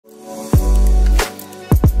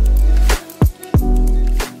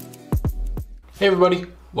Hey everybody,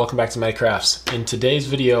 welcome back to Minecrafts. In today's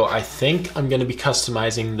video, I think I'm going to be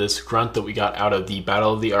customizing this grunt that we got out of the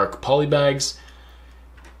Battle of the Ark polybags,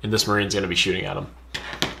 and this marine's going to be shooting at him.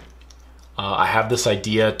 I have this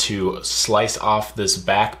idea to slice off this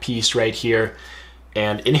back piece right here,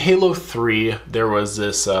 and in Halo 3, there was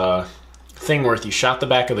this thing where if you shot the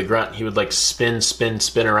back of the grunt, he would like spin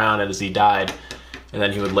around as he died, and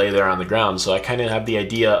then he would lay there on the ground. So I kind of have the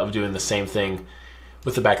idea of doing the same thing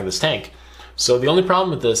with the back of this tank. So the only problem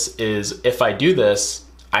with this is if I do this,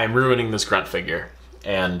 I'm ruining this grunt figure,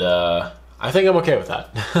 and I think I'm okay with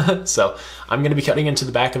that. So I'm going to be cutting into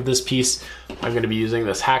the back of this piece. I'm going to be using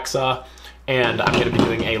this hacksaw, and I'm going to be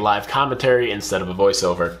doing a live commentary instead of a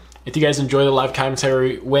voiceover. If you guys enjoy the live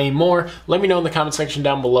commentary way more, let me know in the comment section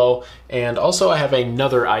down below. And also I have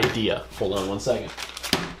another idea. Hold on one second.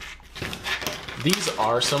 These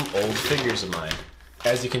are some old figures of mine.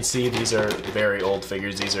 As you can see, these are very old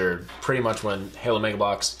figures. These are pretty much when Halo Mega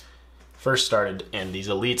Bloks first started, and these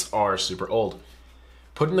elites are super old.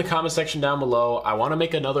 Put in the comment section down below. I want to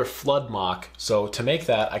make another flood mock, so to make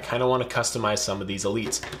that, I kind of want to customize some of these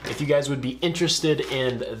elites. If you guys would be interested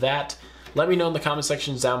in that, let me know in the comment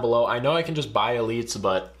sections down below. I know I can just buy elites,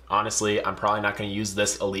 but honestly, I'm probably not going to use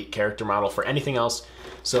this elite character model for anything else.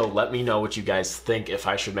 So let me know what you guys think, if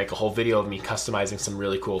I should make a whole video of me customizing some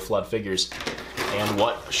really cool flood figures. And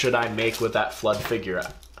what should I make with that flood figure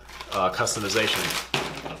customization?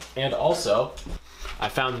 And also, I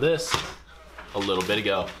found this a little bit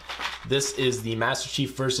ago. This is the Master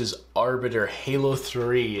Chief versus Arbiter Halo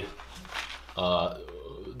 3, I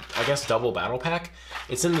guess double battle pack.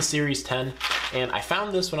 It's in the Series 10, and I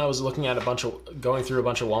found this when I was looking at going through a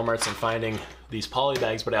bunch of Walmarts and finding these poly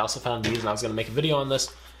bags, but I also found these and I was gonna make a video on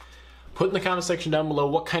this. Put in the comment section down below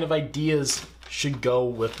what kind of ideas should go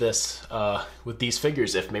with this, with these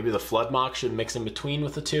figures. If maybe the flood mock should mix in between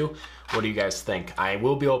with the two. What do you guys think? I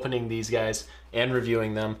will be opening these guys and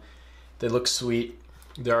reviewing them. They look sweet.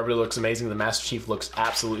 The Arbiter looks amazing. The Master Chief looks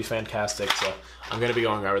absolutely fantastic. So I'm gonna be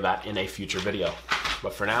going over that in a future video.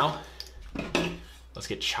 But for now, let's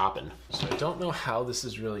get chopping. So I don't know how this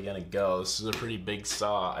is really gonna go. This is a pretty big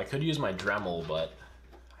saw. I could use my Dremel, but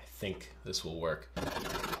I think this will work.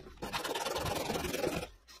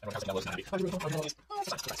 It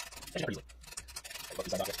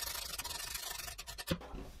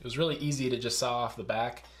was really easy to just saw off the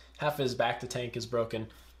back. Half of his back to tank is broken.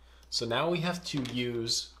 So now we have to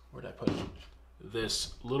use, where did I put it?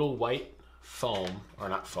 This little white foam, or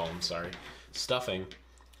not foam, sorry, stuffing.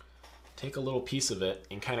 Take a little piece of it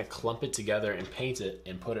and kind of clump it together and paint it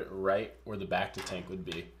and put it right where the back to tank would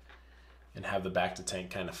be, and have the back to tank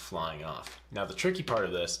kind of flying off. Now the tricky part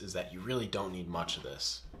of this is that you really don't need much of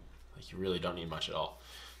this. Like, you really don't need much at all.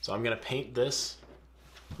 So I'm gonna paint this,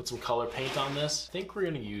 put some color paint on this. I think we're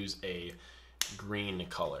gonna use a green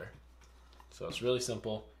color. So it's really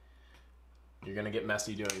simple. You're gonna get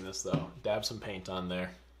messy doing this though. Dab some paint on there.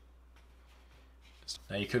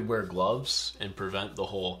 Now you could wear gloves and prevent the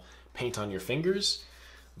whole paint on your fingers,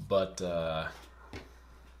 but nah.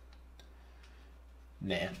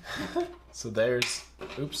 So there's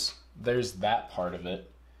that part of it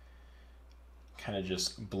kind of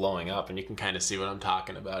just blowing up, and you can kind of see what I'm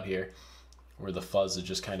talking about here, where the fuzz is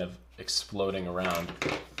just kind of exploding around.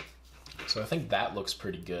 So I think that looks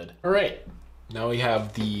pretty good. All right, now we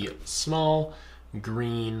have the small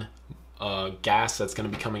green gas that's going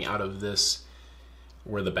to be coming out of this,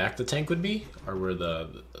 where the back to tank would be, or where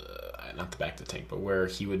not the back to tank, but where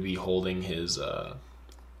he would be holding his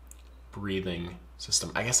breathing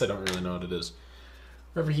system. I guess I don't really know what it is.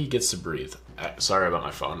 Wherever he gets to breathe. Sorry about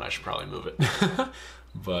my phone, I should probably move it.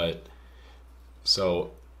 But,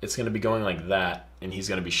 so it's gonna be going like that, and he's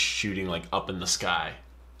gonna be shooting like up in the sky,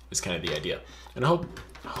 is kind of the idea. And I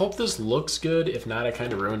hope this looks good. If not, I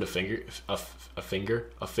kind of ruined a figure,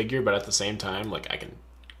 but at the same time, like, I can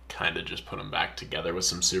kind of just put them back together with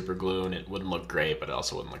some super glue, and it wouldn't look great, but it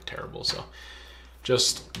also wouldn't look terrible. So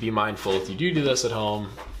just be mindful if you do this at home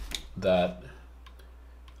that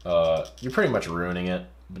you're pretty much ruining it,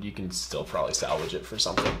 but you can still probably salvage it for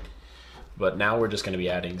something. But now we're just going to be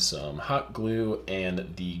adding some hot glue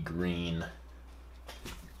and the green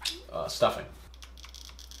stuffing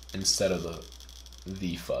instead of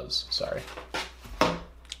the fuzz, sorry.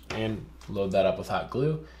 And load that up with hot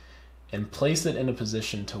glue and place it in a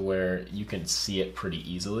position to where you can see it pretty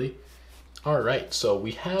easily. All right, so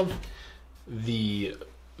we have the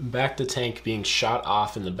back to tank being shot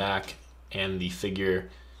off in the back, and the figure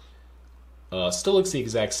still looks the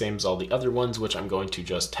exact same as all the other ones, which I'm going to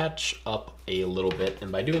just touch up a little bit.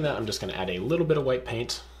 And by doing that, I'm just going to add a little bit of white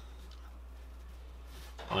paint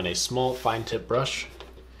on a small fine tip brush.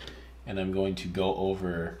 and I'm going to go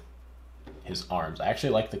over his arms. I actually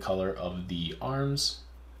like the color of the arms.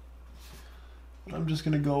 I'm just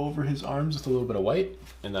gonna go over his arms with a little bit of white,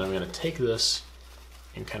 and then I'm gonna take this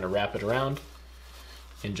and kind of wrap it around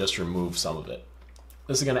and just remove some of it.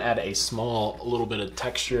 This is gonna add a little bit of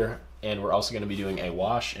texture, and we're also gonna be doing a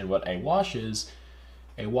wash. And what a wash is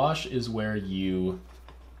where you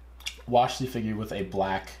wash the figure with a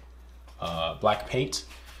black paint,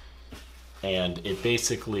 and it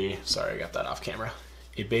basically, sorry, I got that off camera.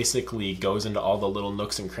 It basically goes into all the little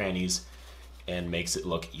nooks and crannies and makes it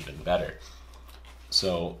look even better.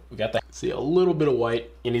 So we got that. See, a little bit of white,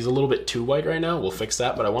 and he's a little bit too white right now. We'll fix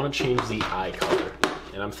that, but I want to change the eye color.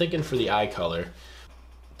 And I'm thinking for the eye color,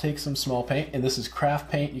 take some small paint, and this is craft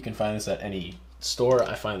paint. You can find this at any store.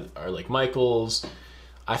 I find, or like Michael's.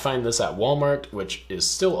 I find this at Walmart, which is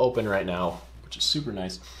still open right now, which is super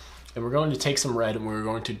nice. And we're going to take some red and we're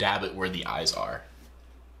going to dab it where the eyes are.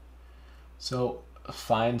 So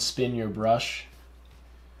fine spin your brush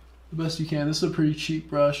the best you can. This is a pretty cheap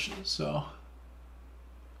brush, so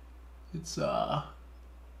it's not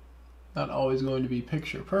always going to be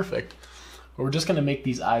picture perfect. But we're just going to make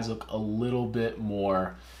these eyes look a little bit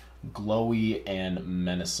more glowy and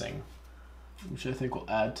menacing, which I think will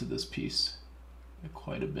add to this piece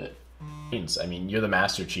quite a bit. I mean, you're the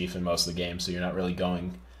Master Chief in most of the game, so you're not really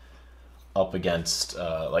going up against,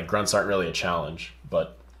 like, grunts aren't really a challenge,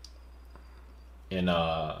 but in,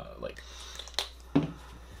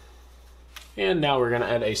 and now we're going to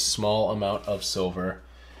add a small amount of silver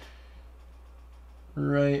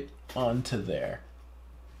right onto there.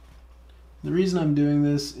 The reason I'm doing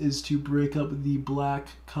this is to break up the black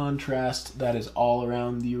contrast that is all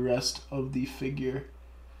around the rest of the figure.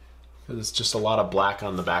 Because it's just a lot of black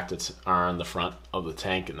on the back that are on the front of the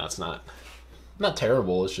tank, and that's not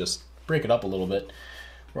terrible. It's just break it up a little bit.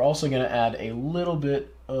 We're also going to add a little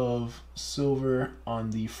bit of silver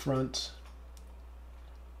on the front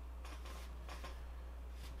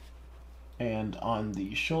and on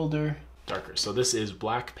the shoulder. Darker. So this is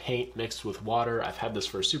black paint mixed with water. I've had this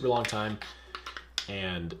for a super long time,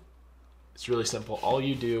 and it's really simple. All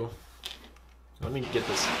you do, let me get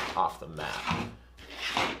this off the mat.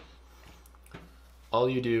 All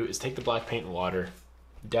you do is take the black paint and water,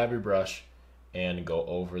 dab your brush, and go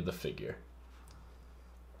over the figure.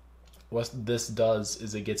 What this does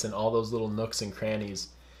is it gets in all those little nooks and crannies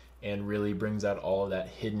and really brings out all of that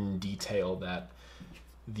hidden detail that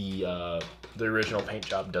the original paint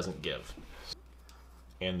job doesn't give.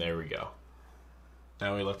 And there we go.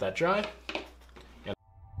 Now we let that dry.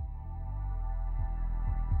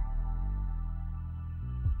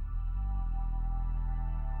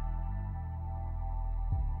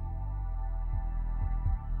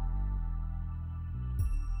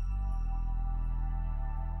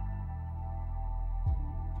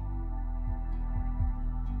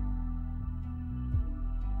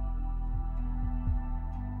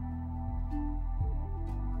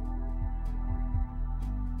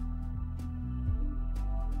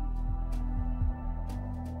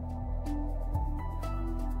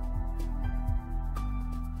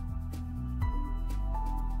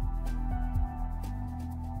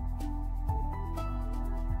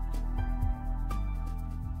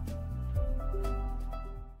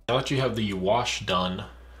 Now that you have the wash done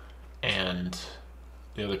and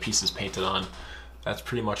the other pieces painted on, that's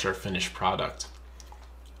pretty much our finished product.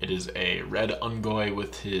 It is a red Ungoy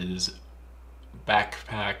with his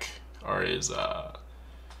backpack or his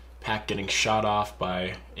pack getting shot off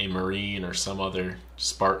by a Marine or some other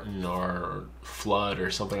Spartan or Flood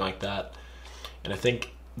or something like that. And I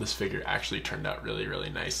think this figure actually turned out really, really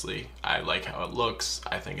nicely. I like how it looks.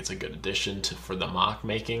 I think it's a good addition for the mock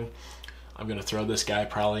making. I'm going to throw this guy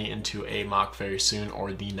probably into a mock very soon,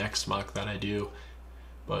 or the next mock that I do.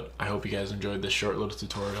 But I hope you guys enjoyed this short little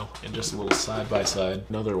tutorial and just a little side by side.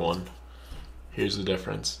 Another one. Here's the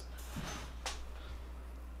difference.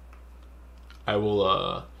 I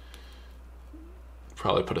will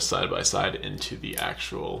probably put a side by side into the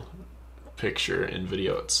actual picture and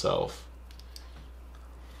video itself.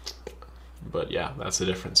 But yeah, that's the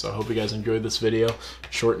difference. So I hope you guys enjoyed this video.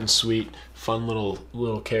 Short and sweet, fun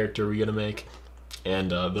little character we're gonna make. And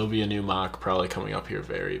there'll be a new mock probably coming up here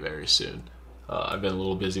very, very soon. I've been a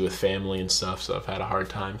little busy with family and stuff, so I've had a hard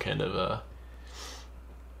time kind of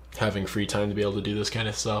having free time to be able to do this kind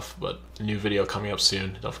of stuff. But a new video coming up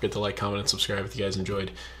soon. Don't forget to like, comment, and subscribe if you guys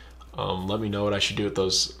enjoyed. Let me know what I should do with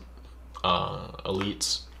those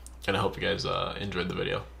elites. And I hope you guys enjoyed the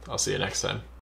video. I'll see you next time.